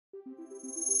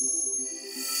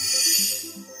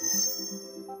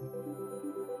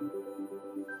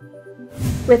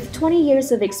With 20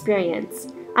 years of experience,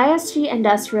 ISG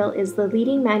Industrial is the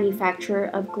leading manufacturer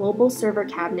of global server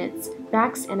cabinets,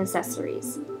 racks, and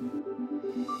accessories.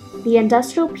 The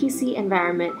industrial PC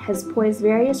environment has posed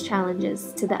various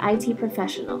challenges to the IT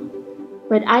professional,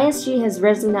 but ISG has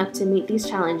risen up to meet these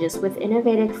challenges with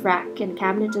innovative rack and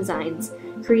cabinet designs,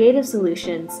 creative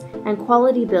solutions, and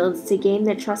quality builds to gain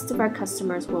the trust of our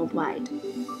customers worldwide.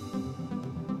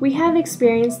 We have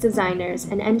experienced designers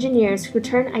and engineers who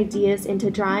turn ideas into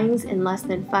drawings in less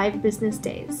than 5 business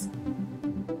days.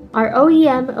 Our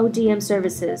OEM/ODM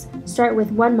services start with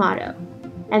one motto,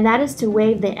 and that is to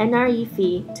waive the NRE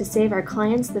fee to save our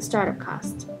clients the startup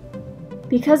cost.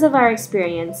 Because of our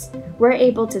experience, we're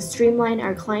able to streamline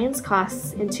our clients'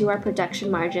 costs into our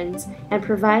production margins and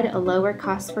provide a lower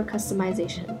cost for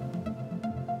customization.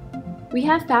 We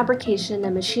have fabrication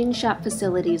and machine shop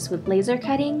facilities with laser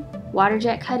cutting, water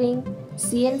jet cutting,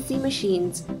 CNC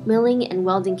machines, milling, and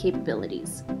welding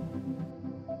capabilities.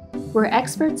 We're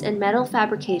experts in metal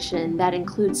fabrication that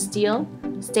includes steel,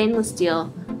 stainless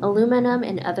steel, aluminum,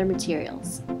 and other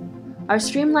materials. Our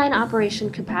streamlined operation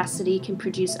capacity can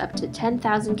produce up to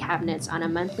 10,000 cabinets on a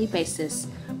monthly basis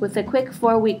with a quick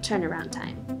 4-week turnaround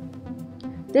time.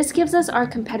 This gives us our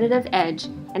competitive edge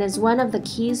and is one of the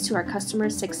keys to our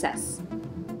customers' success.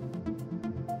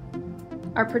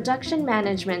 Our production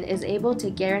management is able to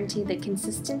guarantee the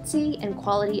consistency and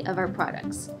quality of our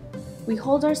products. We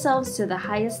hold ourselves to the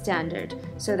highest standard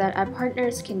so that our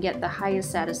partners can get the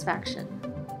highest satisfaction.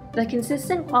 The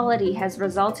consistent quality has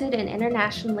resulted in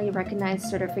internationally recognized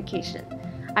certification,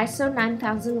 ISO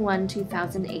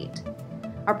 9001-2008.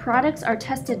 Our products are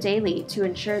tested daily to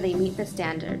ensure they meet the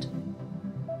standard.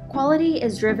 Quality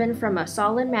is driven from a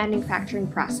solid manufacturing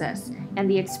process and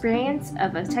the experience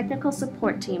of a technical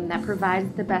support team that provides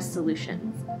the best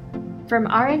solutions. From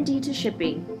R&D to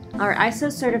shipping, our ISO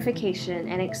certification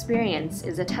and experience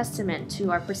is a testament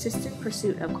to our persistent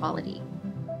pursuit of quality.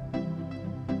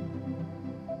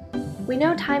 We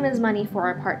know time is money for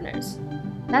our partners.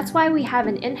 That's why we have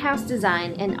an in-house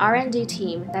design and R&D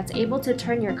team that's able to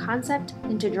turn your concept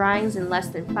into drawings in less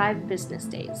than 5 business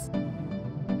days.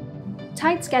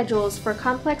 Tight schedules for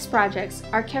complex projects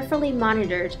are carefully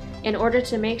monitored in order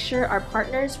to make sure our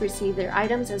partners receive their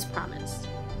items as promised.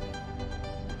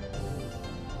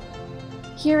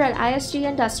 Here at ISG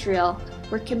Industrial,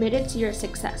 we're committed to your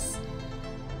success.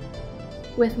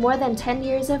 With more than 10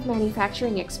 years of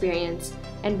manufacturing experience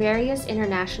and various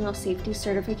international safety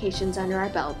certifications under our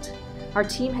belt, our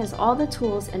team has all the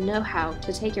tools and know-how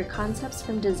to take your concepts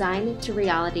from design to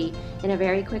reality in a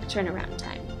very quick turnaround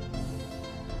time.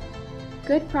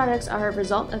 Good products are a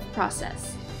result of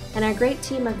process, and our great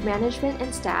team of management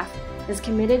and staff is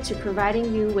committed to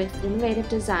providing you with innovative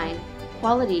design,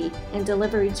 quality, and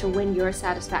delivery to win your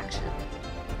satisfaction.